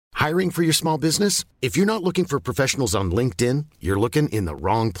Hiring for your small business? If you're not looking for professionals on LinkedIn, you're looking in the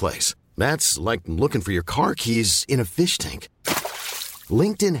wrong place. That's like looking for your car keys in a fish tank.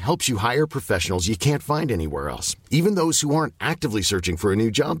 LinkedIn helps you hire professionals you can't find anywhere else, even those who aren't actively searching for a new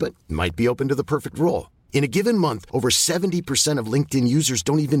job but might be open to the perfect role. In a given month, over 70% of LinkedIn users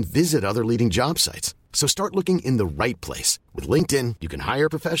don't even visit other leading job sites. So start looking in the right place. With LinkedIn, you can hire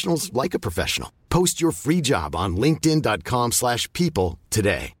professionals like a professional. Post your free job on linkedin.com/people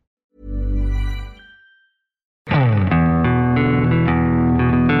today.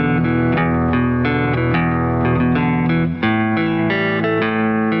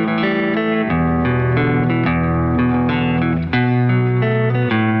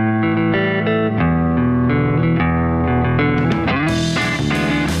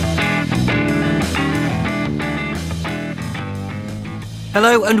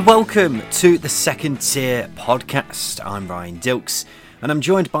 Hello and welcome to the Second Tier Podcast. I'm Ryan Dilks and I'm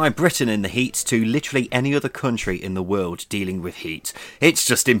joined by Britain in the heat to literally any other country in the world dealing with heat. It's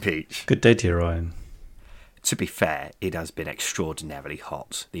Justin Peach. Good day to you, Ryan. To be fair, it has been extraordinarily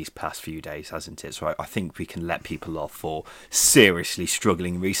hot these past few days, hasn't it? So I think we can let people off for seriously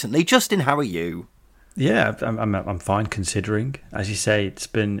struggling recently. Justin, how are you? Yeah, I'm fine considering. As you say, it's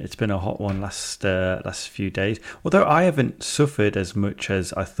been a hot one last few days. Although I haven't suffered as much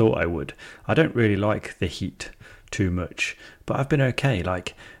as I thought I would. I don't really like the heat too much, but I've been okay.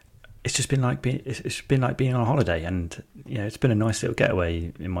 Like it's been like being on a holiday, and it's been a nice little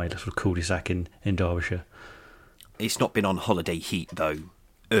getaway in my little cul-de-sac in Derbyshire. It's not been on holiday heat though.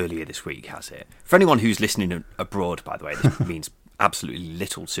 Earlier this week, has it? For anyone who's listening abroad, by the way, this means absolutely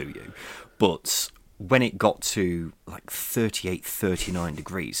little to you, but when it got to like 38, 39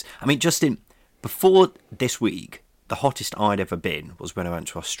 degrees. I mean, Justin, before this week, the hottest I'd ever been was when I went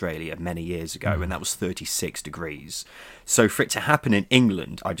to Australia many years ago, and that was 36 degrees. So for it to happen in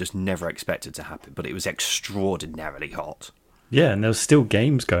England, I just never expected to happen, but it was extraordinarily hot. Yeah, and there was still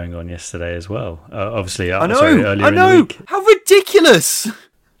games going on yesterday as well. Obviously, earlier in the week. How ridiculous!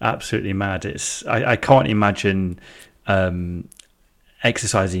 Absolutely mad. I can't imagine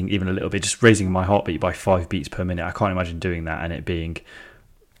exercising even a little bit, just raising my heartbeat by 5 beats per minute. I can't imagine doing that and it being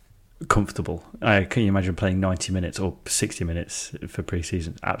comfortable. Can you imagine playing 90 minutes or 60 minutes for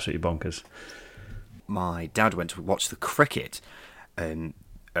pre-season? Absolutely bonkers. My dad went to watch the cricket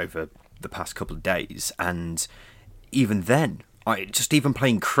over the past couple of days, and even then, even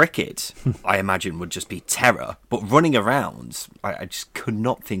playing cricket, I imagine would just be terror. But running around, I just could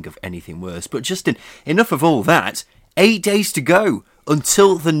not think of anything worse. But Justin, enough of all that. 8 days to go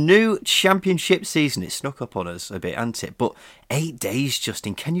until the new championship season. It snuck up on us a bit, hasn't it? But 8 days,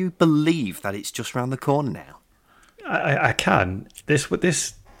 Justin. Can you believe that it's just round the corner now? I can.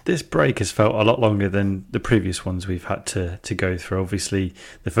 This break has felt a lot longer than the previous ones we've had to go through. Obviously,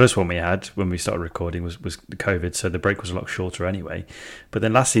 the first one we had when we started recording was the COVID, so the break was a lot shorter anyway. But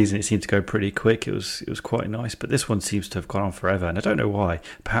then last season it seemed to go pretty quick. It was quite nice. But this one seems to have gone on forever, and I don't know why.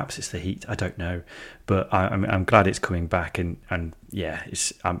 Perhaps it's the heat. I don't know. But I'm glad it's coming back, and yeah,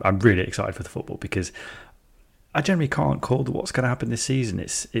 I'm really excited for the football because I generally can't call what's going to happen this season.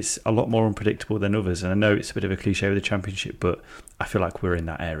 It's a lot more unpredictable than others, and I know it's a bit of a cliche with the Championship, but I feel like we're in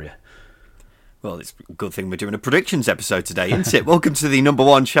that area. Well, it's a good thing we're doing a predictions episode today, isn't it? Welcome to the number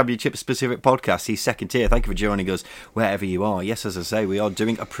one championship-specific podcast, the Second Tier. Thank you for joining us wherever you are. Yes, as I say, we are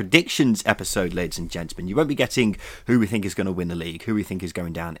doing a predictions episode, ladies and gentlemen. You won't be getting who we think is going to win the league, who we think is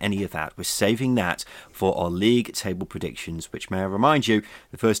going down, any of that. We're saving that for our league table predictions, which, may I remind you,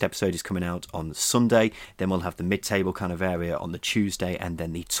 the first episode is coming out on Sunday. Then we'll have the mid-table kind of area on the Tuesday, and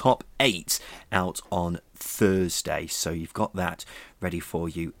then the top 8 out on Thursday. So you've got that ready for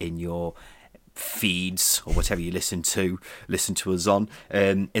you in your feeds or whatever you listen to us on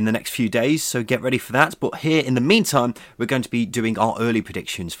in the next few days, so get ready for that. But here in the meantime, we're going to be doing our early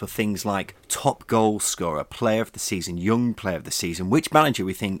predictions for things like top goal scorer, player of the season, young player of the season, which manager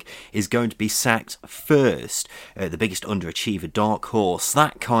we think is going to be sacked first, the biggest underachiever, dark horse,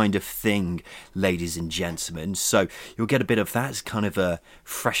 that kind of thing, ladies and gentlemen. So you'll get a bit of that as kind of a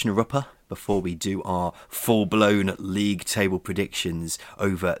freshener-upper before we do our full-blown league table predictions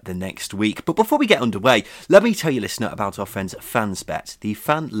over the next week. But before we get underway, let me tell you, listener, about our friends at FansBet, the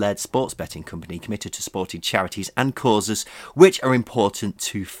fan-led sports betting company committed to supporting charities and causes which are important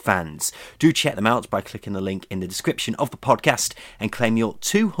to fans. Do check them out by clicking the link in the description of the podcast and claim your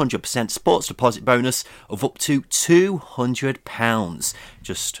 200% sports deposit bonus of up to £200.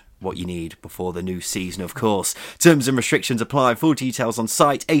 Just what you need before the new season, of course. Terms and restrictions apply. Full details on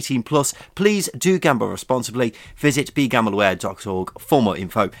site. 18 plus. Please do gamble responsibly. Visit begambleaware.org for more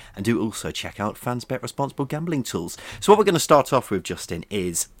info, and do also check out FansBet responsible gambling tools. So what we're going to start off with, Justin,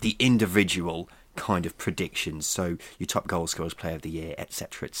 is the individual kind of predictions. So your top goal scorers, player of the year,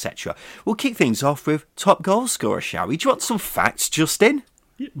 etc., etc. We'll kick things off with top goal scorer, shall we? Do you want some facts, Justin?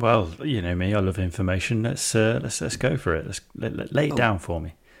 Well, you know me, I love information. Let's go for it. Lay it down for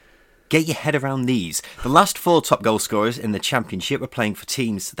me. Get your head around these. The last 4 top goal scorers in the Championship were playing for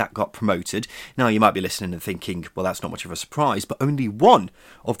teams that got promoted. Now, you might be listening and thinking, well, that's not much of a surprise, but only one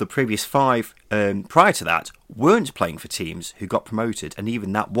of the previous 5 prior to that weren't playing for teams who got promoted, and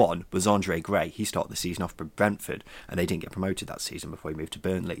even that one was Andre Gray. He started the season off for Brentford, and they didn't get promoted that season before he moved to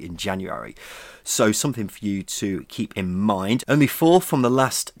Burnley in January. So something for you to keep in mind. Only 4 from the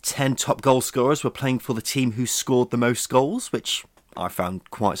last 10 top goal scorers were playing for the team who scored the most goals, which I found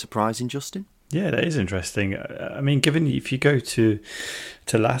quite surprising, Justin. Yeah, that is interesting. I mean, given if you go to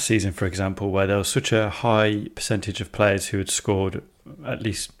last season, for example, where there was such a high percentage of players who had scored at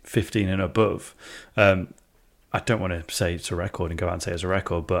least 15 and above, I don't want to say it's a record and go out and say it's a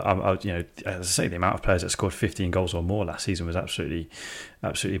record, but as I say, the amount of players that scored 15 goals or more last season was absolutely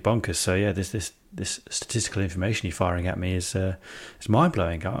bonkers. So yeah, this statistical information you're firing at me is mind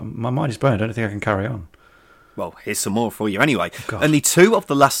blowing. My mind is blown. I don't think I can carry on. Well, here's some more for you anyway. God. Only 2 of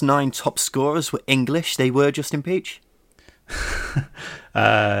the last 9 top scorers were English. They were Justin Peach.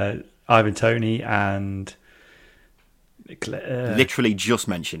 Ivan Toney and... literally just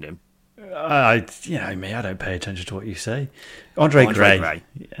mentioned him. I don't pay attention to what you say. Andre Gray.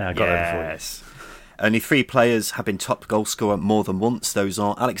 Yeah, I got that before. Only 3 players have been top goal scorer more than once. Those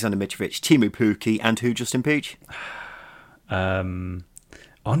are Alexander Mitrovic, Teemu Pukki, and who, Justin Peach?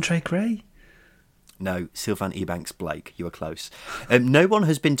 Andre Gray? No, Sylvain Ebanks-Blake. You were close. No one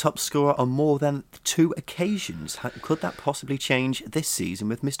has been top scorer on more than 2 occasions. Could that possibly change this season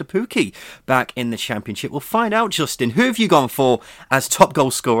with Mr. Pukki back in the Championship? We'll find out, Justin. Who have you gone for as top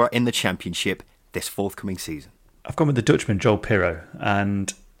goal scorer in the Championship this forthcoming season? I've gone with the Dutchman, Joel Pirro.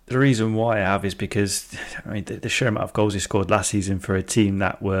 And the reason why I have is because the sheer amount of goals he scored last season for a team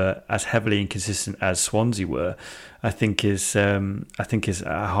that were as heavily inconsistent as Swansea were, I think is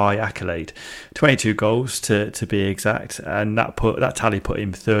a high accolade. 22 goals to be exact, and that tally put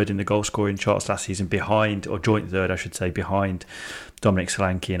him 3rd in the goal scoring charts last season, joint 3rd, I should say, behind Dominic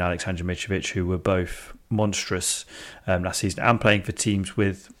Solanke and Alexander Mitrovic, who were both monstrous last season and playing for teams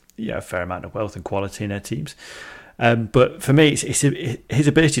with a fair amount of wealth and quality in their teams. But for me, it's his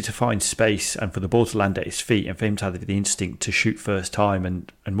ability to find space and for the ball to land at his feet, and for him to have the instinct to shoot first time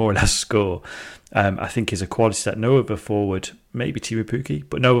and more or less score, I think is a quality that no other forward, maybe Teemu Pukki,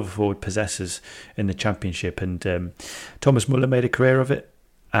 but no other forward possesses in the Championship. And Thomas Muller made a career of it.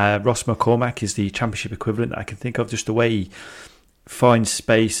 Ross McCormack is the Championship equivalent that I can think of, just the way he finds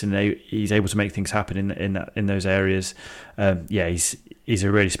space and he's able to make things happen in those areas. He's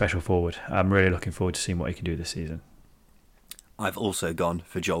a really special forward. I'm really looking forward to seeing what he can do this season. I've also gone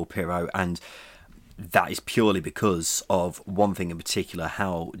for Joel Pirro, and that is purely because of one thing in particular,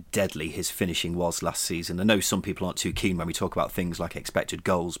 how deadly his finishing was last season. I know some people aren't too keen when we talk about things like expected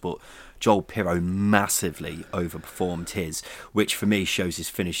goals, but Joel Pirro massively overperformed his, which for me shows his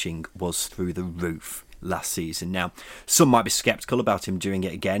finishing was through the roof last season. Now, some might be sceptical about him doing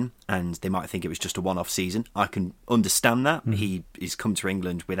it again, and they might think it was just a one-off season. I can understand that. He's come to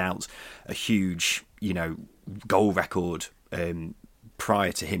England without a huge, goal record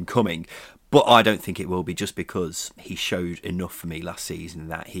prior to him coming. But I don't think it will be, just because he showed enough for me last season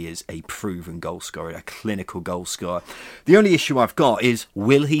that he is a proven goal scorer, a clinical goal scorer. The only issue I've got is,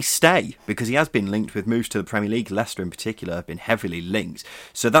 will he stay? Because he has been linked with moves to the Premier League. Leicester in particular have been heavily linked.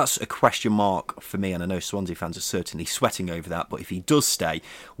 So that's a question mark for me, and I know Swansea fans are certainly sweating over that. But if he does stay,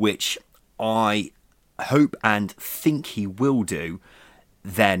 which I hope and think he will do,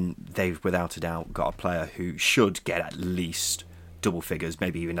 then they've without a doubt got a player who should get at least double figures,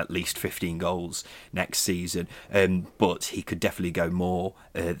 maybe even at least 15 goals next season. But he could definitely go more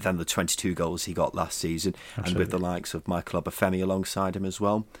than the 22 goals he got last season. Absolutely. And with the likes of Michael Obafemi alongside him as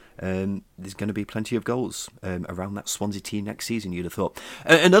well, there's going to be plenty of goals around that Swansea team next season, you'd have thought.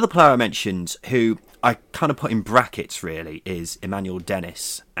 Another player I mentioned, who I kind of put in brackets really, is Emmanuel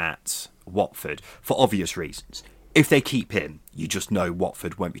Dennis at Watford, for obvious reasons. If they keep him, you just know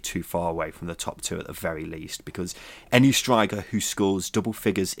Watford won't be too far away from the top 2 at the very least, because any striker who scores double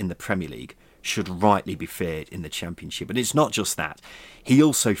figures in the Premier League should rightly be feared in the Championship. And it's not just that. He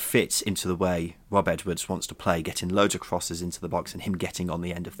also fits into the way Rob Edwards wants to play, getting loads of crosses into the box and him getting on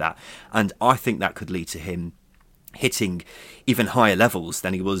the end of that. And I think that could lead to him hitting even higher levels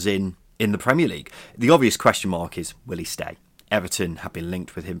than he was in the Premier League. The obvious question mark is, will he stay? Everton have been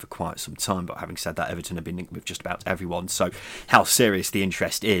linked with him for quite some time, but having said that, Everton have been linked with just about everyone, so how serious the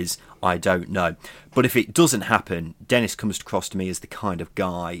interest is, I don't know. But if it doesn't happen, Dennis comes across to me as the kind of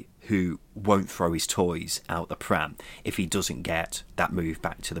guy who won't throw his toys out the pram if he doesn't get that move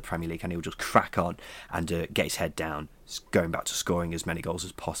back to the Premier League, and he'll just crack on and get his head down, going back to scoring as many goals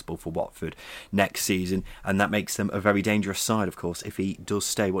as possible for Watford next season, and that makes them a very dangerous side, of course, if he does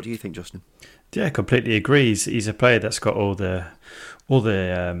stay. What do you think, Justin? Yeah, completely agrees. He's a player that's got all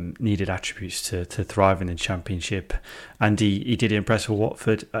the needed attributes to thrive in the Championship, and he did impress with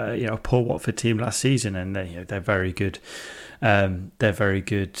Watford. A poor Watford team last season, and they're very good. They're very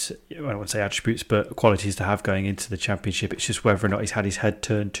good. I don't want to say attributes, but qualities to have going into the Championship. It's just whether or not he's had his head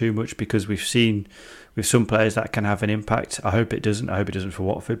turned too much, because we've seen with some players that can have an impact. I hope it doesn't. I hope it doesn't for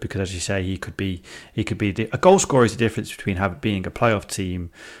Watford, because as you say, he could be a goal scorer. Is the difference between being a playoff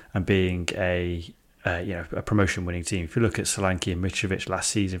team and being a promotion winning team. If you look at Solanke and Mitrovic last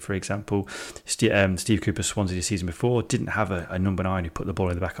season, for example, Steve Cooper's Swansea the season before didn't have a number 9 who put the ball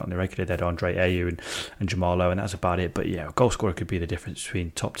in the back on the regular. They had Andre Ayew and Jamal Lowe, and that's about it. But a goal scorer could be the difference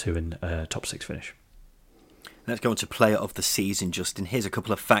between top 2 and top 6 finish. Let's go on to Player of the Season, Justin. Here's a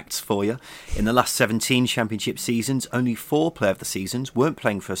couple of facts for you. In the last 17 Championship seasons, only 4 Player of the Seasons weren't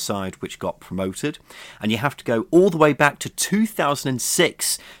playing for a side which got promoted. And you have to go all the way back to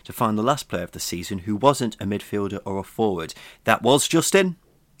 2006 to find the last Player of the Season who wasn't a midfielder or a forward. That was, Justin?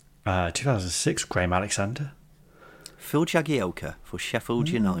 2006, Graham Alexander. Phil Jagielka for Sheffield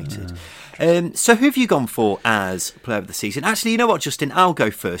United. So who have you gone for as Player of the Season? Actually, you know what, Justin? I'll go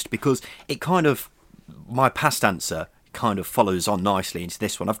first, because my past answer kind of follows on nicely into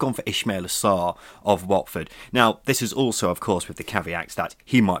this one. I've gone for Ismail Assar of Watford. Now, this is also, of course, with the caveats that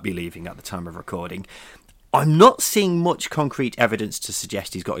he might be leaving at the time of recording. I'm not seeing much concrete evidence to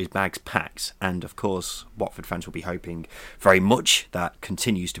suggest he's got his bags packed, and of course Watford fans will be hoping very much that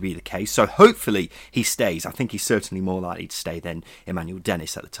continues to be the case, so hopefully he stays. I think he's certainly more likely to stay than Emmanuel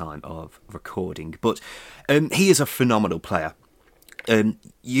Dennis at the time of recording, but he is a phenomenal player.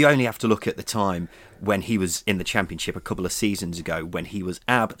 You only have to look at the time when he was in the Championship a couple of seasons ago, when he was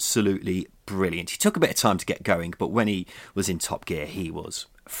absolutely brilliant. He took a bit of time to get going, but when he was in top gear, he was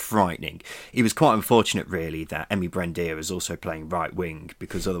frightening. It was quite unfortunate, really, that Emi Buendia was also playing right wing,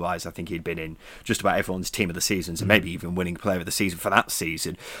 because otherwise I think he'd been in just about everyone's team of the seasons, and maybe even winning player of the season for that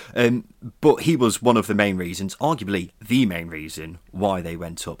season. But he was one of the main reasons, arguably the main reason, why they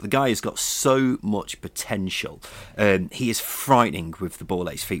went up. The guy has got so much potential. He is frightening with the ball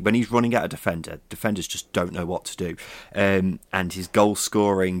at his feet. When he's running at a defender, defenders just don't know what to do. And his goal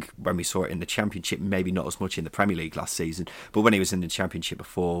scoring, when we saw it in the Championship, maybe not as much in the Premier League last season, but when he was in the Championship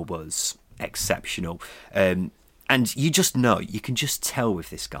before, was exceptional. And you just know, you can just tell with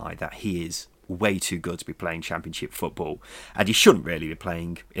this guy that he is way too good to be playing Championship football, and he shouldn't really be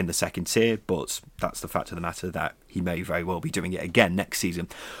playing in the second tier, but that's the fact of the matter, that he may very well be doing it again next season.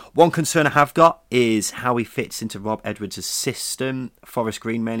 One concern I have got is how he fits into Rob Edwards' system. Forest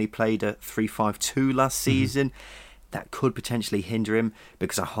Green mainly played a 3-5-2 last season. That could potentially hinder him,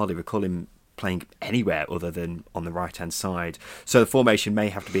 because I hardly recall him playing anywhere other than on the right-hand side. So the formation may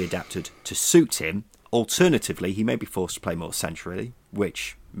have to be adapted to suit him. Alternatively, he may be forced to play more centrally,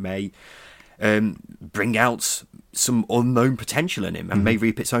 which may bring out some unknown potential in him and may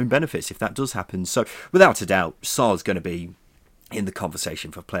reap its own benefits if that does happen. So without a doubt, Sar's going to be in the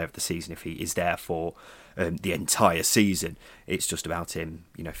conversation for Player of the Season if he is there for the entire season. It's just about him,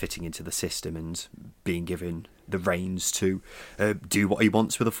 fitting into the system and being given the reins to do what he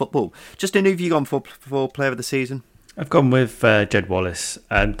wants with the football. Justin, who have you gone for Player of the Season? I've gone with Jed Wallace,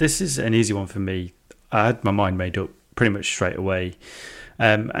 and this is an easy one for me. I had my mind made up pretty much straight away.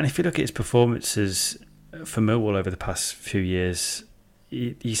 And if you look at his performances for Millwall over the past few years,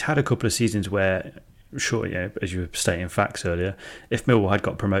 he's had a couple of seasons where, sure, as you were stating facts earlier, if Millwall had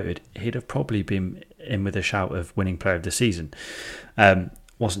got promoted, he'd have probably been in with a shout of winning Player of the Season.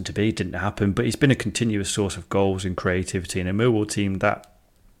 Wasn't to be, didn't happen, but he's been a continuous source of goals and creativity in a Millwall team that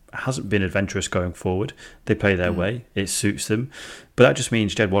hasn't been adventurous going forward. They play their way, it suits them, but that just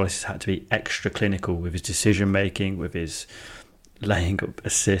means Jed Wallace has had to be extra clinical with his decision making, with his laying up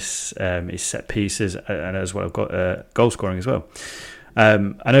assists, his set pieces, and as well got goal scoring as well.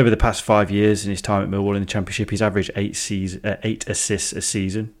 And over the past 5 years in his time at Millwall in the Championship, he's averaged 8 assists a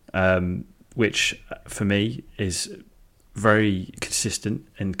season, which for me is very consistent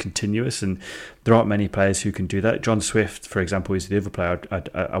and continuous, and there aren't many players who can do that. John Swift, for example, is the other player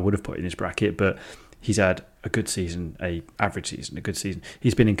I would have put in this bracket, but he's had a good season, a average season, a good season.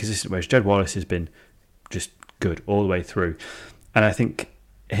 He's been inconsistent, whereas Jed Wallace has been just good all the way through. And I think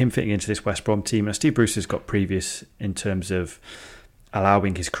him fitting into this West Brom team, and Steve Bruce has got previous in terms of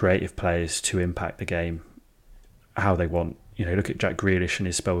allowing his creative players to impact the game how they want. Look at Jack Grealish and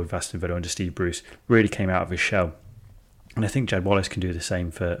his spell with Aston Villa under Steve Bruce. Really came out of his shell. And I think Jed Wallace can do the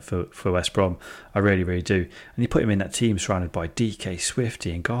same for West Brom. I really, really do. And you put him in that team surrounded by DK,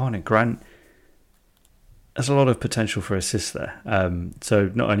 Swifty and Garner, Grant. There's a lot of potential for assists there. So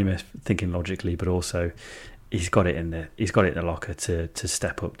not only thinking logically, but also he's got it in the locker to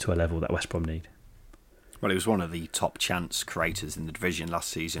step up to a level that West Brom need. Well, he was one of the top chance creators in the division last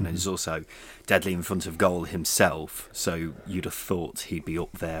season, and he's also deadly in front of goal himself. So you'd have thought he'd be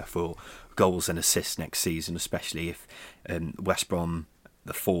up there for goals and assists next season, especially if West Brom,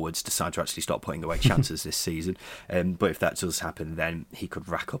 the forwards, decide to actually start putting away chances this season. But if that does happen, then he could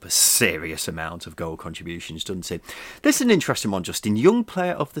rack up a serious amount of goal contributions, doesn't he? This is an interesting one, Justin. Young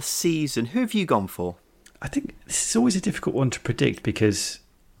player of the season. Who have you gone for? I think this is always a difficult one to predict because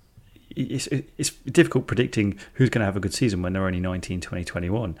it's difficult predicting who's going to have a good season when they're only 19, 20,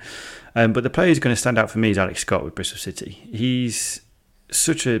 21. But the player who's going to stand out for me is Alex Scott with Bristol City. He's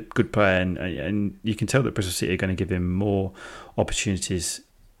such a good player, and you can tell that Bristol City are going to give him more opportunities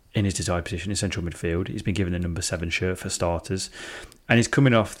in his desired position in central midfield. He's been given the number 7 shirt for starters, and he's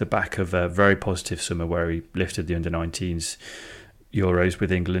coming off the back of a very positive summer where he lifted the under-19s Euros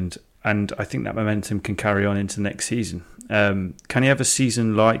with England, and I think that momentum can carry on into next season. Can he have a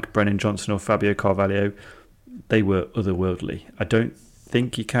season like Brennan Johnson or Fabio Carvalho? They were otherworldly. I don't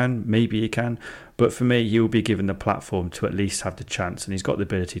think he can. Maybe he can. But for me, he will be given the platform to at least have the chance, and he's got the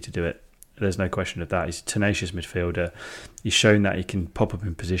ability to do it. There's no question of that. He's a tenacious midfielder. He's shown that he can pop up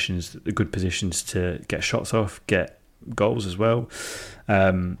in positions, good positions to get shots off, get goals as well.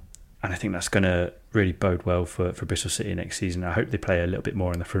 And I think that's going to really bode well for Bristol City next season. I hope they play a little bit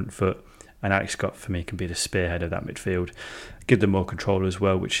more on the front foot. And Alex Scott, for me, can be the spearhead of that midfield. Give them more control as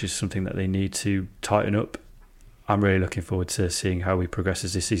well, which is something that they need to tighten up. I'm really looking forward to seeing how he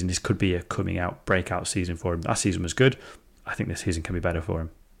progresses this season. This could be a breakout season for him. Last season was good. I think this season can be better for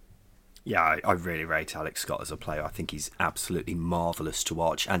him. Yeah, I really rate Alex Scott as a player. I think he's absolutely marvellous to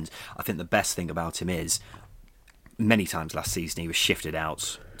watch. And I think the best thing about him is, many times last season he was shifted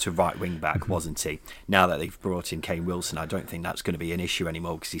out to right wing back, wasn't he? Now that they've brought in Kane Wilson, I don't think that's going to be an issue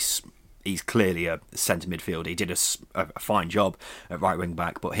anymore because he's clearly a centre midfielder. He did a fine job at right wing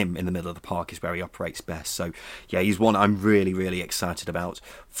back, but him in the middle of the park is where he operates best. So yeah, he's one I'm really, really excited about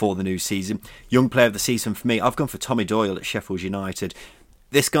for the new season. Young player of the season for me, I've gone for Tommy Doyle at Sheffield United.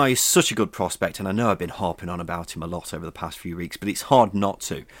 This guy is such a good prospect, and I know I've been harping on about him a lot over the past few weeks, but it's hard not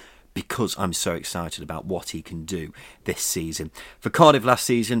to, because I'm so excited about what he can do this season. For Cardiff last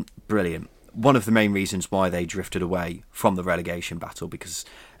season, brilliant. One of the main reasons why they drifted away from the relegation battle, because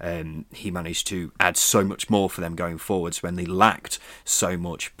he managed to add so much more for them going forwards when they lacked so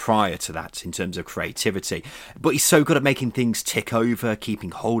much prior to that in terms of creativity. But he's so good at making things tick over,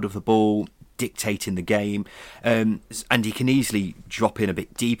 keeping hold of the ball, dictating the game, and he can easily drop in a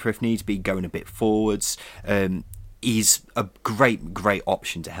bit deeper if needs be, going a bit forwards. He's a great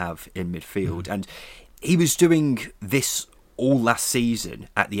option to have in midfield, and he was doing this all last season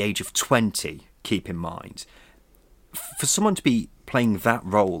at the age of 20, keep in mind. For someone to be playing that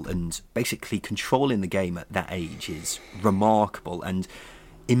role and basically controlling the game at that age is remarkable, and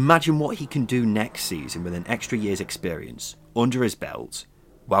imagine what he can do next season with an extra year's experience under his belt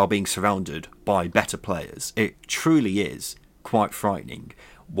while being surrounded by better players. It truly is quite frightening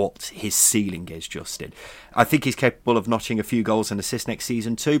what his ceiling is, Justin. I think he's capable of notching a few goals and assists next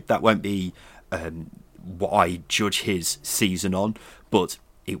season too. That won't be what I judge his season on, but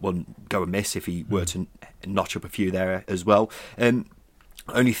it wouldn't go amiss if he were to notch up a few there as well.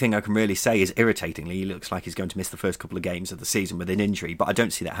 Only thing I can really say is, irritatingly, he looks like he's going to miss the first couple of games of the season with an injury, but I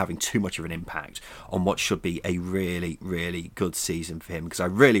don't see that having too much of an impact on what should be a really, really good season for him, because I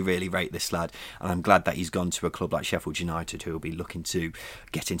really, really rate this lad, and I'm glad that he's gone to a club like Sheffield United, who will be looking to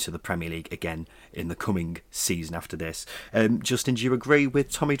get into the Premier League again in the coming season after this. Justin, do you agree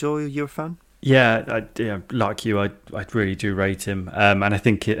with Tommy Doyle? You're a fan? Yeah, like you, I really do rate him, and I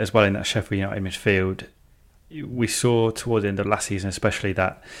think as well in that Sheffield United midfield, we saw toward the end of last season especially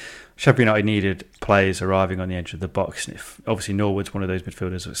that Sheffield United needed players arriving on the edge of the box. And if obviously Norwood's one of those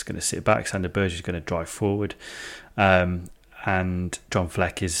midfielders that's going to sit back, Sander Berge is going to drive forward, and John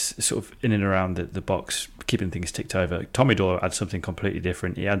Fleck is sort of in and around the box, keeping things ticked over. Tommy Doyle adds something completely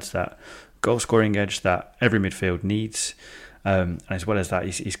different. He adds that goal-scoring edge that every midfield needs. And as well as that,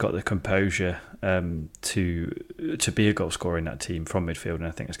 he's got the composure to be a goal scorer in that team from midfield, and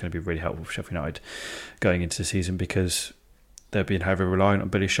I think that's going to be really helpful for Sheffield United going into the season, because they're being heavily reliant on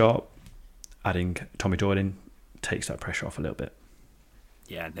Billy Sharp. Adding Tommy Doyle in takes that pressure off a little bit.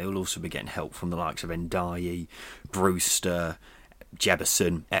 Yeah, they will also be getting help from the likes of Ndiaye, Brewster,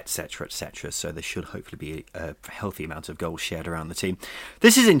 Jebison, etc., etc. So there should hopefully be a healthy amount of goals shared around the team.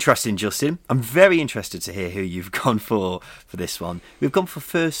 This is interesting, Justin. I'm very interested to hear who you've gone for this one. We've gone for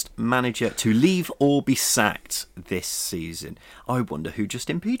first manager to leave or be sacked this season. I wonder who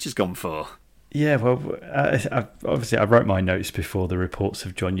Justin Peach has gone for. Yeah, well, obviously I wrote my notes before the reports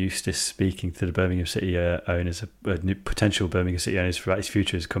of John Eustace speaking to the Birmingham City owners, potential Birmingham City owners about his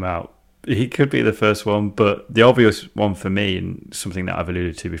future has come out. He could be the first one, but the obvious one for me, and something that I've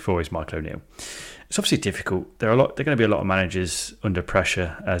alluded to before, is Michael O'Neill. It's obviously difficult. There are going to be a lot of managers under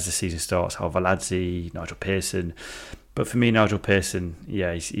pressure as the season starts. Alvaladze, Nigel Pearson, but for me, Nigel Pearson,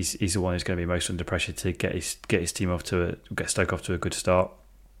 yeah, he's the one who's going to be most under pressure to get his team get Stoke off to a good start.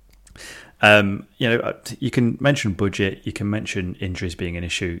 You can mention budget, you can mention injuries being an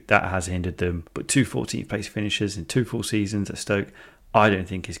issue that has hindered them, but 2 14th place finishes in 2 full seasons at Stoke, I don't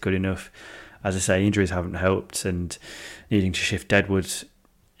think is good enough. As I say, injuries haven't helped, and needing to shift Deadwood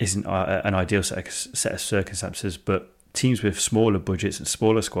isn't an ideal set of circumstances. But teams with smaller budgets and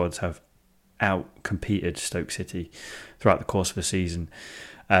smaller squads have out-competed Stoke City throughout the course of the season.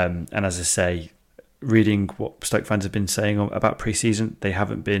 And as I say, reading what Stoke fans have been saying about pre-season, they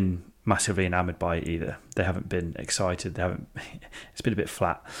haven't been massively enamoured by it either. They haven't been excited. It's been a bit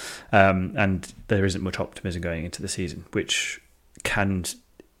flat, and there isn't much optimism going into the season, which can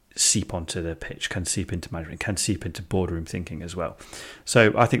seep onto the pitch, can seep into management, can seep into boardroom thinking as well.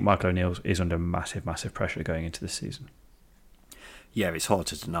 So I think Michael O'Neill is under massive pressure going into this season. Yeah, it's hard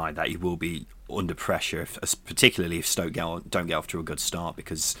to deny that he will be under pressure, particularly if Stoke don't get off to a good start,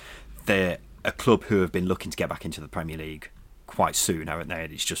 because they're a club who have been looking to get back into the Premier League quite soon, haven't they?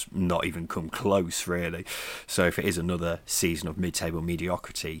 And it's just not even come close, really. So if it is another season of mid-table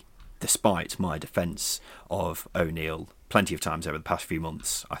mediocrity, despite my defence of O'Neill plenty of times over the past few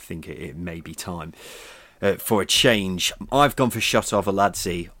months, I think it may be time for a change. I've gone for Shota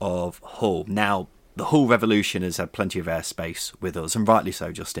Alvaladze of Hull. Now, the Hull Revolution has had plenty of airspace with us, and rightly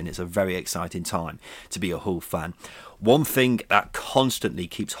so, Justin. It's a very exciting time to be a Hull fan. One thing that constantly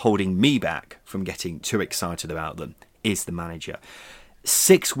keeps holding me back from getting too excited about them is the manager.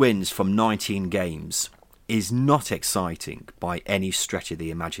 6 wins from 19 games is not exciting by any stretch of the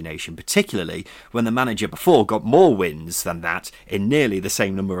imagination, particularly when the manager before got more wins than that in nearly the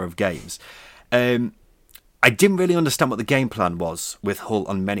same number of games. I didn't really understand what the game plan was with Hull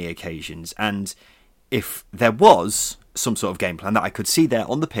on many occasions, and if there was some sort of game plan that I could see there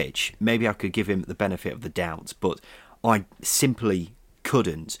on the pitch, maybe I could give him the benefit of the doubt, but I simply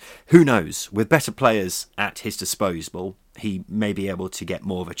couldn't. Who knows? With better players at his disposal, he may be able to get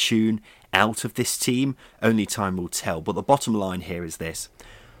more of a tune out of this team. Only time will tell. But the bottom line here is this.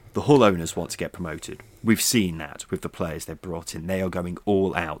 The Hull owners want to get promoted. We've seen that with the players they've brought in. They are going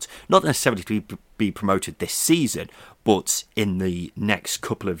all out. Not necessarily to be promoted this season, but in the next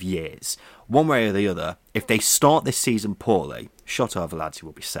couple of years. One way or the other, if they start this season poorly, Shota Alvaladze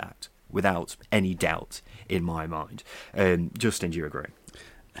will be sacked, without any doubt in my mind. Justin, do you agree?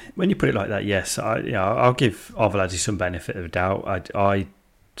 When you put it like that, yes. I'll give Alvaladze some benefit of the doubt. I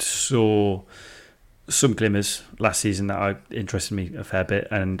saw some glimmers last season that interested me a fair bit,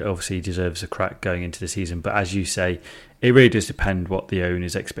 and obviously he deserves a crack going into the season. But as you say, it really does depend what the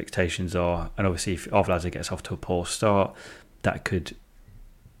owner's expectations are. And obviously, if Alvaladze gets off to a poor start, that could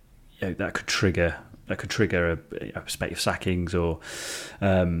trigger a spate of sackings, or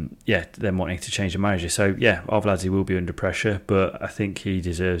them wanting to change the manager. So yeah, Alvaladze will be under pressure, but I think he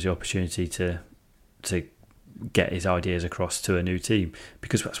deserves the opportunity to get his ideas across to a new team,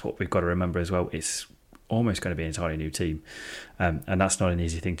 because that's what we've got to remember as well. It's almost going to be an entirely new team, and that's not an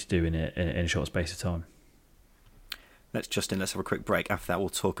easy thing to do in a short space of time. Let's have a quick break. After that, we'll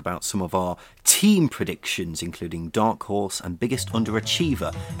talk about some of our team predictions, including dark horse and biggest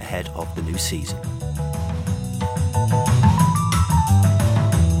underachiever ahead of the new season.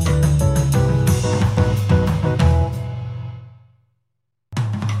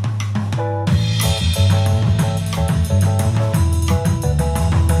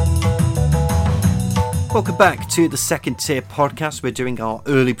 Welcome back to the Second Tier Podcast. We're doing our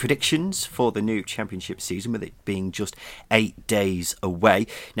early predictions for the new Championship season, with it being just 8 days away.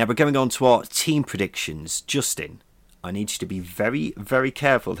 Now we're going on to our team predictions. Justin, I need you to be very, very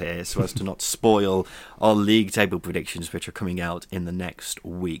careful here so as to not spoil our league table predictions, which are coming out in the next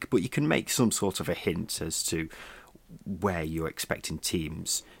week. But you can make some sort of a hint as to where you're expecting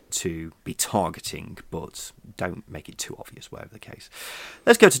teams to be targeting, but don't make it too obvious, whatever the case.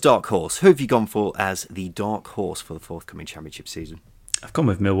 Let's go to Dark Horse. Who have you gone for as the Dark Horse for the forthcoming Championship season? I've gone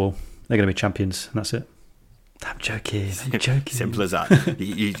with Millwall. They're going to be champions, and that's it. I'm joking. Simple as that.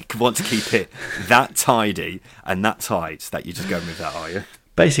 you want to keep it that tidy and that tight that you're just going with that, are you?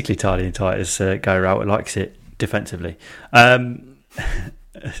 Basically tidy and tight, as Gary Rowett likes it defensively.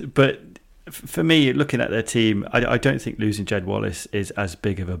 But for me, looking at their team, I don't think losing Jed Wallace is as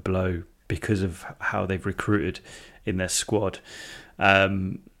big of a blow because of how they've recruited in their squad.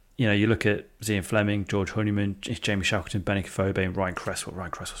 You look at Zian Fleming, George Honeyman, Jamie Shackleton, Benny Kafobe, and Ryan Cresswell.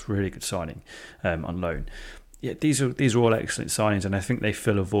 Ryan Cresswell's a really good signing on loan. Yeah, these are all excellent signings, and I think they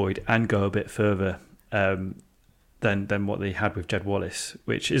fill a void and go a bit further than what they had with Jed Wallace,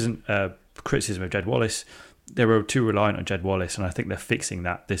 which isn't a criticism of Jed Wallace. They were too reliant on Jed Wallace, and I think they're fixing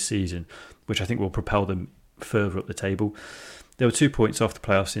that this season, which I think will propel them further up the table. They were 2 points off the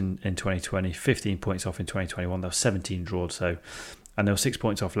playoffs in 2020, 15 points off in 2021. There were 17 draws, and they were 6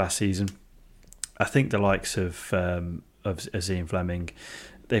 points off last season. I think the likes of Zian Fleming,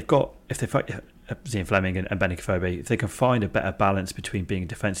 they've got, if they fight Zian Fleming and Benny Kafobe, if they can find a better balance between being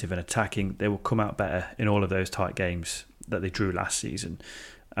defensive and attacking, they will come out better in all of those tight games that they drew last season,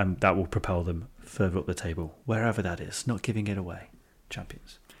 and that will propel them further up the table, wherever that is, not giving it away.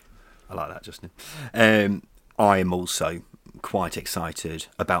 Champions. I like that, Justin. I am also quite excited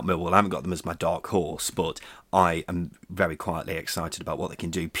about Millwall. I haven't got them as my dark horse, but I am very quietly excited about what they can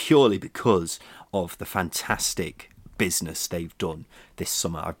do, purely because of the fantastic business they've done this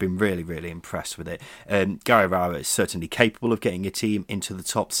summer. I've been really, really impressed with it. Gary Rowett is certainly capable of getting a team into the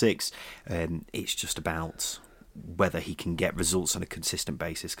top six. It's just about whether he can get results on a consistent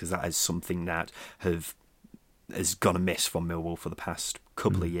basis, because that is something that has gone amiss from Millwall for the past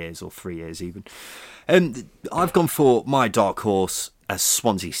couple of years, or 3 years even. I've gone for my dark horse as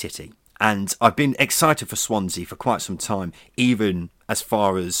Swansea City, and I've been excited for Swansea for quite some time, even as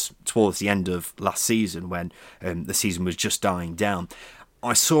far as towards the end of last season, when the season was just dying down.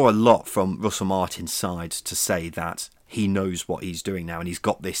 I saw a lot from Russell Martin's side to say that he knows what he's doing now, and he's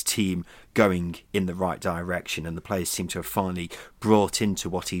got this team going in the right direction, and the players seem to have finally brought into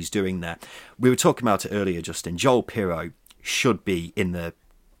what he's doing there. We were talking about it earlier, Justin. Joel Pirro should be in the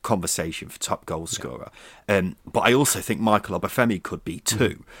conversation for top goal scorer, but I also think Michael Obafemi could be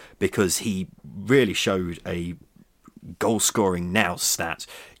too, because he really showed a goal scoring nous that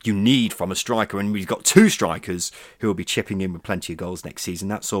you need from a striker, and we've got two strikers who will be chipping in with plenty of goals next season.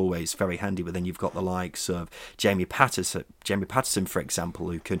 That's always very handy. But then you've got the likes of Jamie Patterson, for example,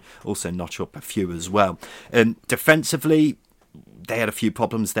 who can also notch up a few as well. Defensively, they had a few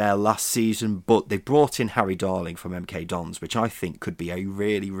problems there last season, but they brought in Harry Darling from MK Dons, which I think could be a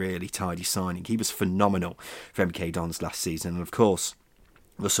really, really tidy signing. He was phenomenal for MK Dons last season, and of course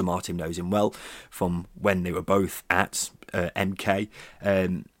Russell Martin knows him well from when they were both at MK.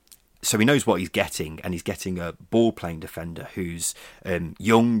 So he knows what he's getting, and he's getting a ball-playing defender who's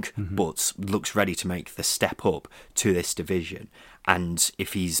young, but looks ready to make the step up to this division. And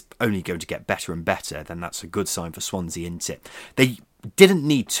if he's only going to get better and better, then that's a good sign for Swansea, isn't it? They didn't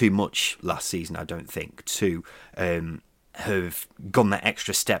need too much last season, I don't think, to have gone that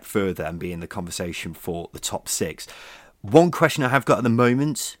extra step further and be in the conversation for the top six. One question I have got at the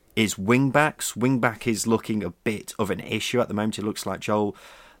moment is wing-backs. Wing-back is looking a bit of an issue at the moment. It looks like Joel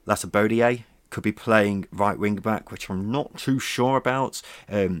Latabodier could be playing right wing-back, which I'm not too sure about,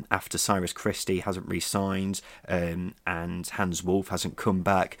 after Cyrus Christie hasn't re-signed and Hans Wolf hasn't come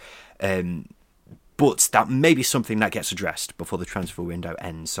back. But that may be something that gets addressed before the transfer window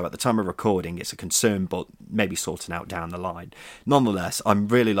ends. So at the time of recording, it's a concern, but maybe sorting out down the line. Nonetheless, I'm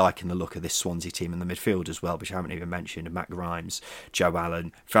really liking the look of this Swansea team in the midfield as well, which I haven't even mentioned. Matt Grimes, Joe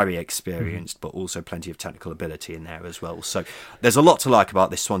Allen, very experienced, but also plenty of technical ability in there as well. So there's a lot to like about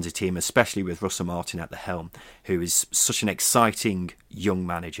this Swansea team, especially with Russell Martin at the helm, who is such an exciting young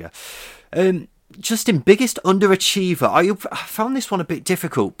manager. Justin, biggest underachiever. I found this one a bit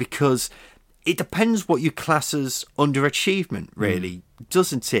difficult because it depends what you class as underachievement, really,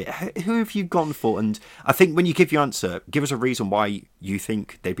 doesn't it? Who have you gone for? And I think when you give your answer, give us a reason why you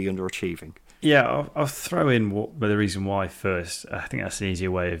think they'd be underachieving. Yeah, I'll throw in the reason why first. I think that's an easier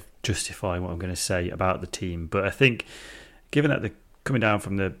way of justifying what I'm going to say about the team. But I think, given that they're coming down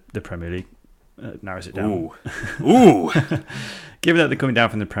from the Premier League, narrows it down. Ooh. Given that they're coming down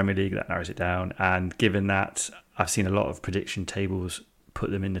from the Premier League, that narrows it down. And given that I've seen a lot of prediction tables put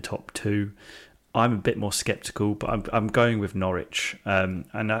them in the top two, I'm a bit more sceptical, but I'm going with Norwich. And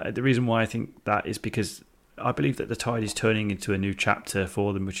the reason why I think that is because I believe that the tide is turning into a new chapter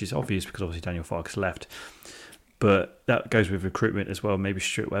for them, which is obvious because obviously Daniel Farke's left. But that goes with recruitment as well. Maybe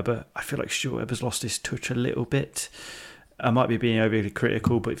Stuart Webber. I feel like Stuart Webber's lost his touch a little bit. I might be being overly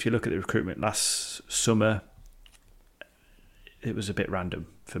critical, but if you look at the recruitment last summer, it was a bit random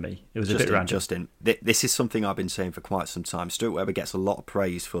for me. It was Justin, a bit random. Justin, this is something I've been saying for quite some time. Stuart Webber gets a lot of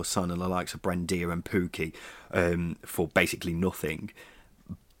praise for signing the likes of Brendia and Pookie for basically nothing.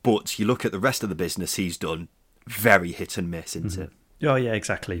 But you look at the rest of the business he's done, very hit and miss, isn't it? Oh, yeah,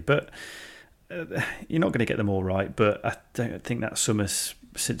 exactly. But you're not going to get them all right. But I don't think that summer,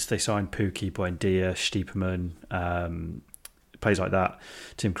 since they signed Pookie, Buendia, Stiepermann, players like that,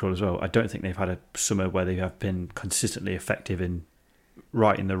 Tim Krul as well, I don't think they've had a summer where they have been consistently effective in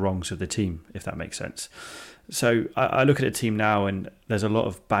righting the wrongs of the team, if that makes sense. So I look at a team now and there's a lot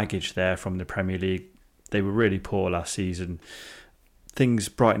of baggage there from the Premier League. They were really poor last season. Things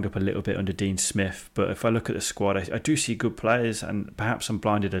brightened up a little bit under Dean Smith, but if I look at the squad, I do see good players, and perhaps I'm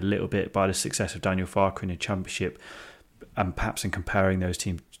blinded a little bit by the success of Daniel Farke in the Championship, and perhaps in comparing those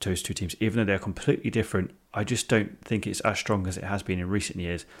two teams, even though they're completely different, I just don't think it's as strong as it has been in recent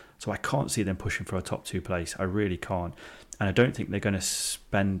years. So I can't see them pushing for a top 2 place. I really can't. And I don't think they're going to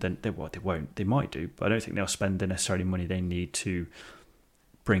spend, they won't, they might do, but I don't think they'll spend the necessary money they need to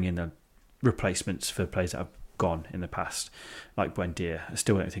bring in the replacements for players that have gone in the past, like Buendia. I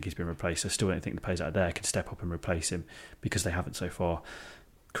still don't think he's been replaced. I still don't think the players out there can step up and replace him, because they haven't so far.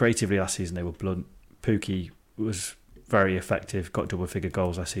 Creatively last season they were blunt. Pookie was very effective, got double-figure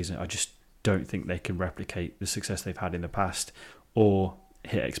goals last season. I just don't think they can replicate the success they've had in the past or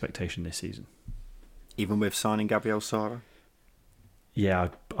hit expectation this season. Even with signing Gabriel Sara? Yeah,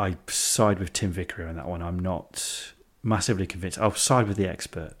 I side with Tim Vickery on that one. I'm not massively convinced. I'll side with the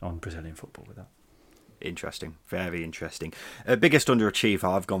expert on Brazilian football with that. Interesting, very interesting. Biggest underachiever,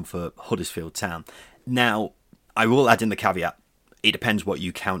 I've gone for Huddersfield Town. Now, I will add in the caveat, it depends what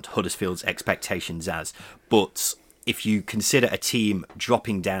you count Huddersfield's expectations as, but if you consider a team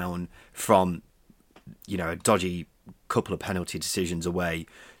dropping down from, a dodgy couple of penalty decisions away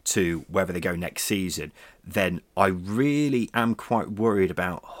to wherever they go next season, then I really am quite worried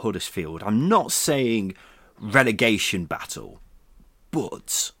about Huddersfield. I'm not saying relegation battle,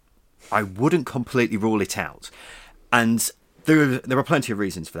 but I wouldn't completely rule it out. And there are plenty of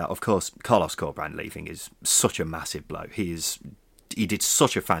reasons for that. Of course, Carlos Corberán leaving is such a massive blow. He did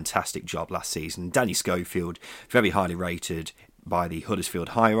such a fantastic job last season. Danny Schofield, very highly rated by the Huddersfield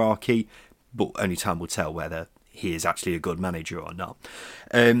hierarchy, but only time will tell whether he is actually a good manager or not.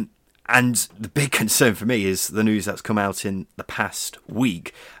 And the big concern for me is the news that's come out in the past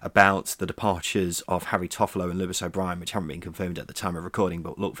week about the departures of Harry Toffolo and Lewis O'Brien, which haven't been confirmed at the time of recording,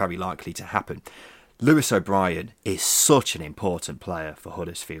 but look very likely to happen. Lewis O'Brien is such an important player for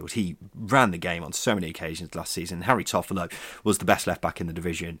Huddersfield. He ran the game on so many occasions last season. Harry Toffolo was the best left back in the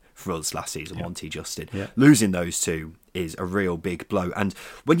division for us last season, wasn't he, Justin? Yeah. Losing those two is a real big blow. And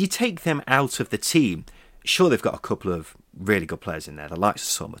when you take them out of the team, sure, they've got a couple of really good players in there, the likes of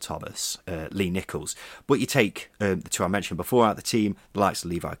Summer Thomas, Lee Nichols. But you take the two I mentioned before out of the team, the likes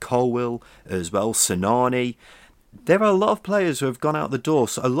of Levi Colwill as well, Sonani. There are a lot of players who have gone out the door.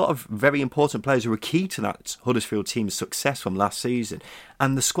 So a lot of very important players who were key to that Huddersfield team's success from last season.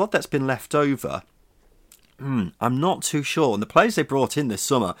 And the squad that's been left over, I'm not too sure. And the players they brought in this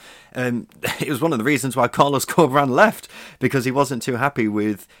summer, it was one of the reasons why Carlos Corberán left, because he wasn't too happy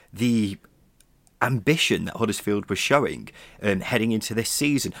with the ambition that Huddersfield was showing heading into this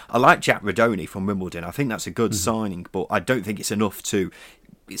season. I like Jack Radoni from Wimbledon. I think that's a good signing, but I don't think it's enough to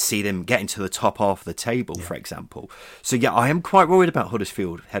see them getting to the top half of the table, for example. So yeah, I am quite worried about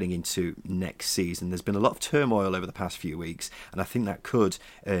Huddersfield heading into next season. There's been a lot of turmoil over the past few weeks, and I think that could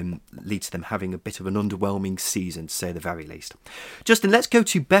lead to them having a bit of an underwhelming season, to say the very least. Justin, let's go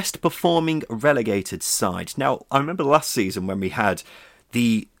to best performing relegated side. Now, I remember last season when we had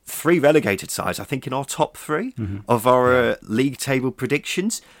the 3 relegated sides, I think in our top 3 of our league table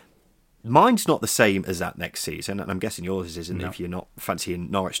predictions. Mine's not the same as that next season, and I'm guessing yours isn't if you're not fancying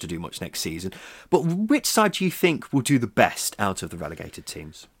Norwich to do much next season. But which side do you think will do the best out of the relegated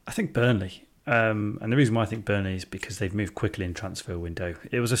teams? I think Burnley. And the reason why I think Burnley is because they've moved quickly in transfer window.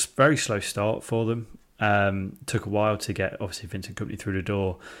 It was a very slow start for them. Took a while to get, obviously, Vincent Kompany through the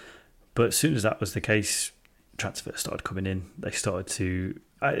door. But as soon as that was the case, transfers started coming in. They started to...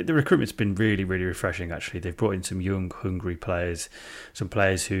 the recruitment's been really, really refreshing, actually. They've brought in some young, hungry players, some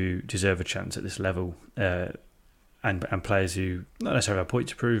players who deserve a chance at this level, and players who not necessarily have a point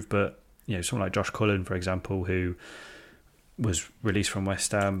to prove, but someone like Josh Cullen, for example, who was released from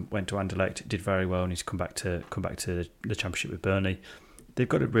West Ham, went to Anderlecht, did very well, and he's come back to the Championship with Burnley. They've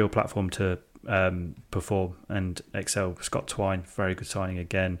got a real platform to perform and excel. Scott Twine, very good signing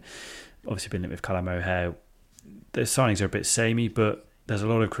again. Obviously been linked with Callum O'Hare. The signings are a bit samey, but there's a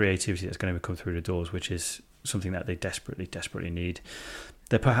lot of creativity that's going to come through the doors, which is something that they desperately need.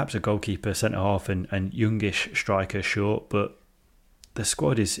 They're perhaps a goalkeeper, centre-half and youngish striker short, but the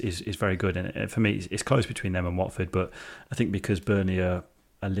squad is very good, and for me, it's close between them and Watford. But I think because Burnley are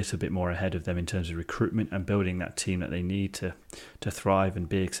a little bit more ahead of them in terms of recruitment and building that team that they need to thrive and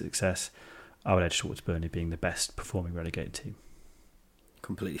be a success, I would edge towards Burnley being the best performing relegated team.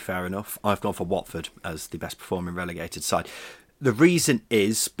 Completely fair enough. I've gone for Watford as the best performing relegated side. The reason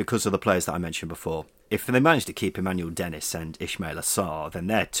is because of the players that I mentioned before. If they manage to keep Emmanuel Dennis and Ismail Assar, then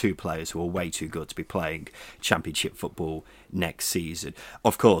they're two players who are way too good to be playing Championship football next season.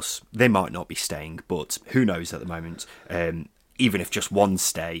 Of course, they might not be staying, but who knows at the moment. Even if just one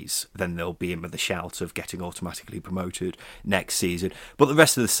stays, then they'll be in with the shout of getting automatically promoted next season. But the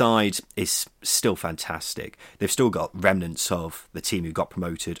rest of the side is still fantastic. They've still got remnants of the team who got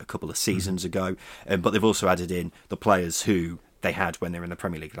promoted a couple of seasons ago, but they've also added in the players who they had when they were in the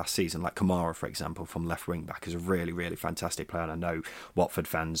Premier League last season, like Kamara, for example, from left wing back, is a really, really fantastic player. And I know Watford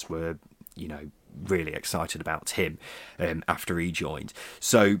fans were, really excited about him after he joined.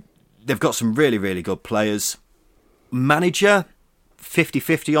 So they've got some really, really good players. Manager,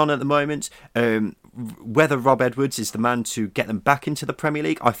 50-50 on at the moment. Whether Rob Edwards is the man to get them back into the Premier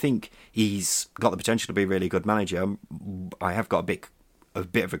League, I think he's got the potential to be a really good manager. I have got a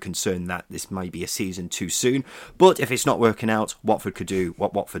bit of a concern that this may be a season too soon. But if it's not working out, Watford could do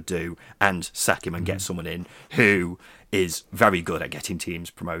what Watford do and sack him and get someone in who is very good at getting teams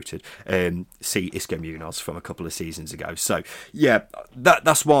promoted. See Isco Munoz from a couple of seasons ago. So yeah,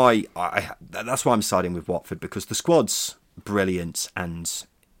 that's why I'm siding with Watford, because the squad's brilliant, and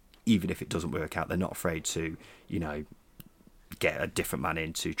even if it doesn't work out, they're not afraid to get a different man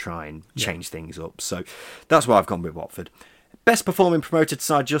in to try and change things up. So that's why I've gone with Watford. Best performing promoted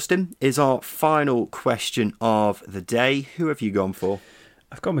side, Justin, is our final question of the day. Who have you gone for?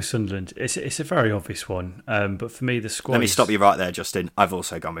 I've gone with Sunderland. It's a very obvious one, but for me, the squad. Let me stop you right there, Justin. I've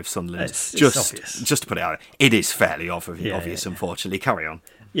also gone with Sunderland. It's obvious. Just to put it out, it is fairly obvious, unfortunately. Carry on.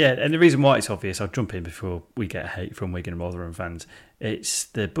 Yeah, and the reason why it's obvious, I'll jump in before we get hate from Wigan and Rotherham fans. It's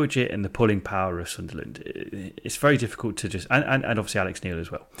the budget and the pulling power of Sunderland. It's very difficult to just, and obviously Alex Neil as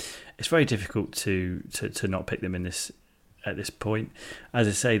well. It's very difficult to not pick them in this. At this point, as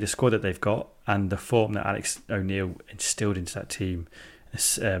I say, the squad that they've got and the form that Alex O'Neill instilled into that team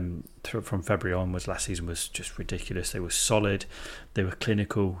from February onwards last season was just ridiculous. They were solid, they were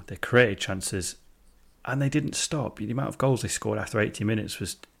clinical, they created chances, and they didn't stop. The amount of goals they scored after 80 minutes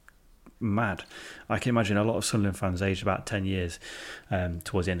was mad. I can imagine a lot of Sunderland fans aged about 10 years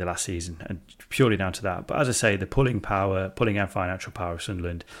towards the end of last season, and purely down to that. But as I say, the pulling and financial power of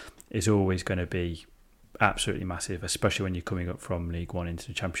Sunderland is always going to be absolutely massive, especially when you're coming up from League One into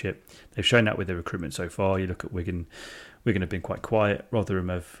the Championship. They've shown that with the recruitment so far. You look at Wigan have been quite quiet. Rotherham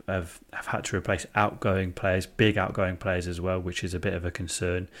have had to replace outgoing players, big outgoing players as well, which is a bit of a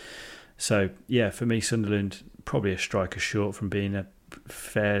concern. So yeah, for me, Sunderland probably a striker short from being a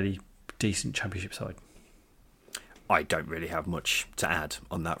fairly decent Championship side. I don't really have much to add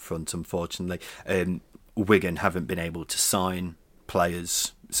on that front, unfortunately. Wigan haven't been able to sign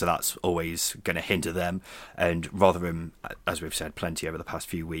players, so that's always going to hinder them. And Rotherham, as we've said plenty over the past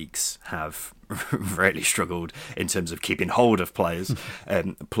few weeks, have really struggled in terms of keeping hold of players.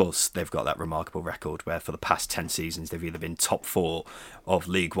 Plus, they've got that remarkable record where for the past 10 seasons, they've either been top 4 of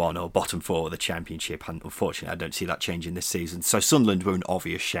League One or bottom 4 of the Championship. And unfortunately, I don't see that changing this season. So Sunderland were an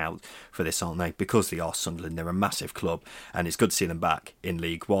obvious shout for this, aren't they? Because they are Sunderland, they're a massive club, and it's good to see them back in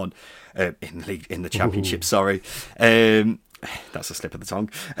League One, in the Championship. Ooh. Sorry. That's a slip of the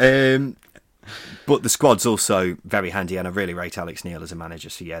tongue. But the squad's also very handy, and I really rate Alex Neil as a manager.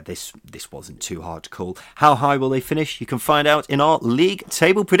 So yeah, this wasn't too hard to call. How high will they finish? You can find out in our league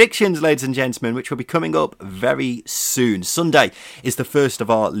table predictions, ladies and gentlemen, which will be coming up very soon. Sunday is the first of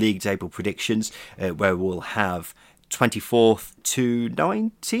our league table predictions, where we'll have 24th to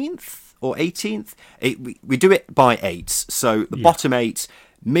 19th or 18th. We do it by 8s. So the bottom 8,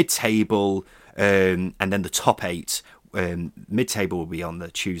 mid-table, and then the top 8. Mid-table will be on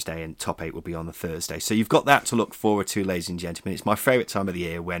the Tuesday and top 8 will be on the Thursday. So you've got that to look forward to, ladies and gentlemen. It's my favourite time of the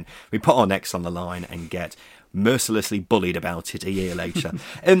year when we put our necks on the line and get mercilessly bullied about it a year later.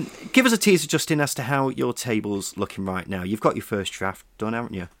 Give us a teaser, Justin, as to how your table's looking right now. You've got your first draft done,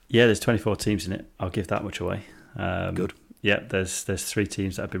 haven't you? Yeah, there's 24 teams in it. I'll give that much away. Good. Yeah, there's 3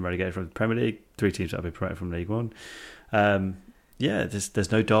 teams that have been relegated from the Premier League, 3 teams that have been promoted from League One.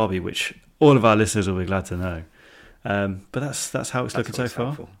 There's no derby, which all of our listeners will be glad to know. But that's how it's looking so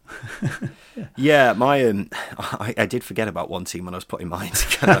far. Yeah, my I did forget about one team when I was putting mine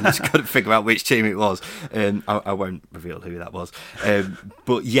together. I just couldn't figure out which team it was. I won't reveal who that was.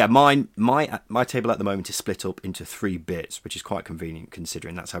 But yeah, my table at the moment is split up into 3 bits, which is quite convenient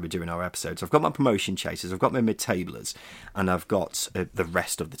considering that's how we're doing our episodes. I've got my promotion chasers, I've got my mid-tablers, and I've got the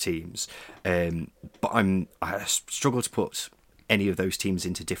rest of the teams. But I struggle to put any of those teams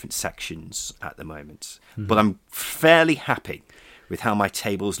into different sections at the moment. But I'm fairly happy with how my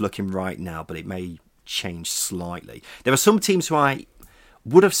table's looking right now, but it may change slightly. There are some teams who I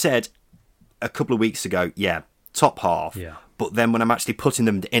would have said a couple of weeks ago, yeah, top half. Yeah. But then when I'm actually putting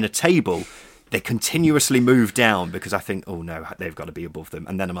them in a table, they continuously move down because I think, oh no, they've got to be above them.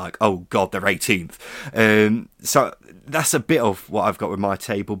 And then I'm like, oh God, they're 18th. So that's a bit of what I've got with my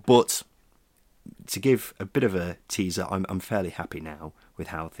table. But to give a bit of a teaser, I'm fairly happy now with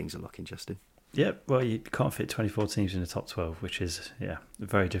how things are looking, Justin. Yeah, well, you can't fit 24 teams in the top 12, which is, a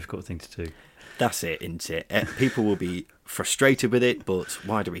very difficult thing to do. That's it, isn't it? People will be frustrated with it, but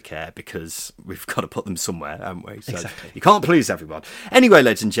why do we care? Because we've got to put them somewhere, haven't we? So exactly. You can't please everyone. Anyway,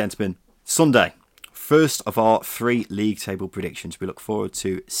 ladies and gentlemen, Sunday, first of our 3 league table predictions. We look forward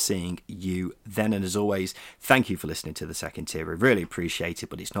to seeing you then. And as always, thank you for listening to the second tier. We really appreciate it,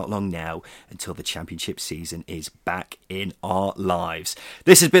 but it's not long now until the championship season is back in our lives.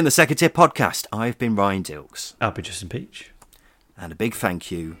 This has been the Second Tier Podcast. I've been Ryan Dilks. I'll be Justin Peach. And a big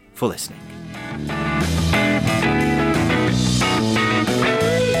thank you for listening.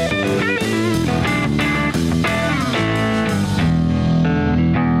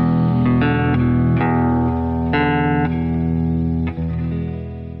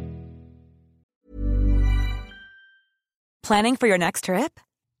 Planning for your next trip?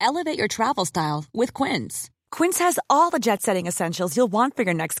 Elevate your travel style with Quince. Quince has all the jet-setting essentials you'll want for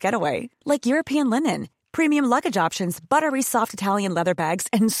your next getaway, like European linen, premium luggage options, buttery soft Italian leather bags,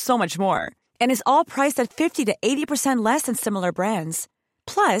 and so much more. And is all priced at 50 to 80% less than similar brands.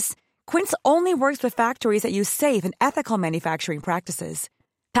 Plus, Quince only works with factories that use safe and ethical manufacturing practices.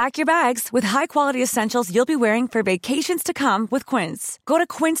 Pack your bags with high-quality essentials you'll be wearing for vacations to come with Quince. Go to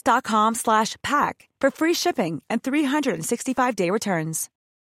quince.com/pack for free shipping and 365-day returns.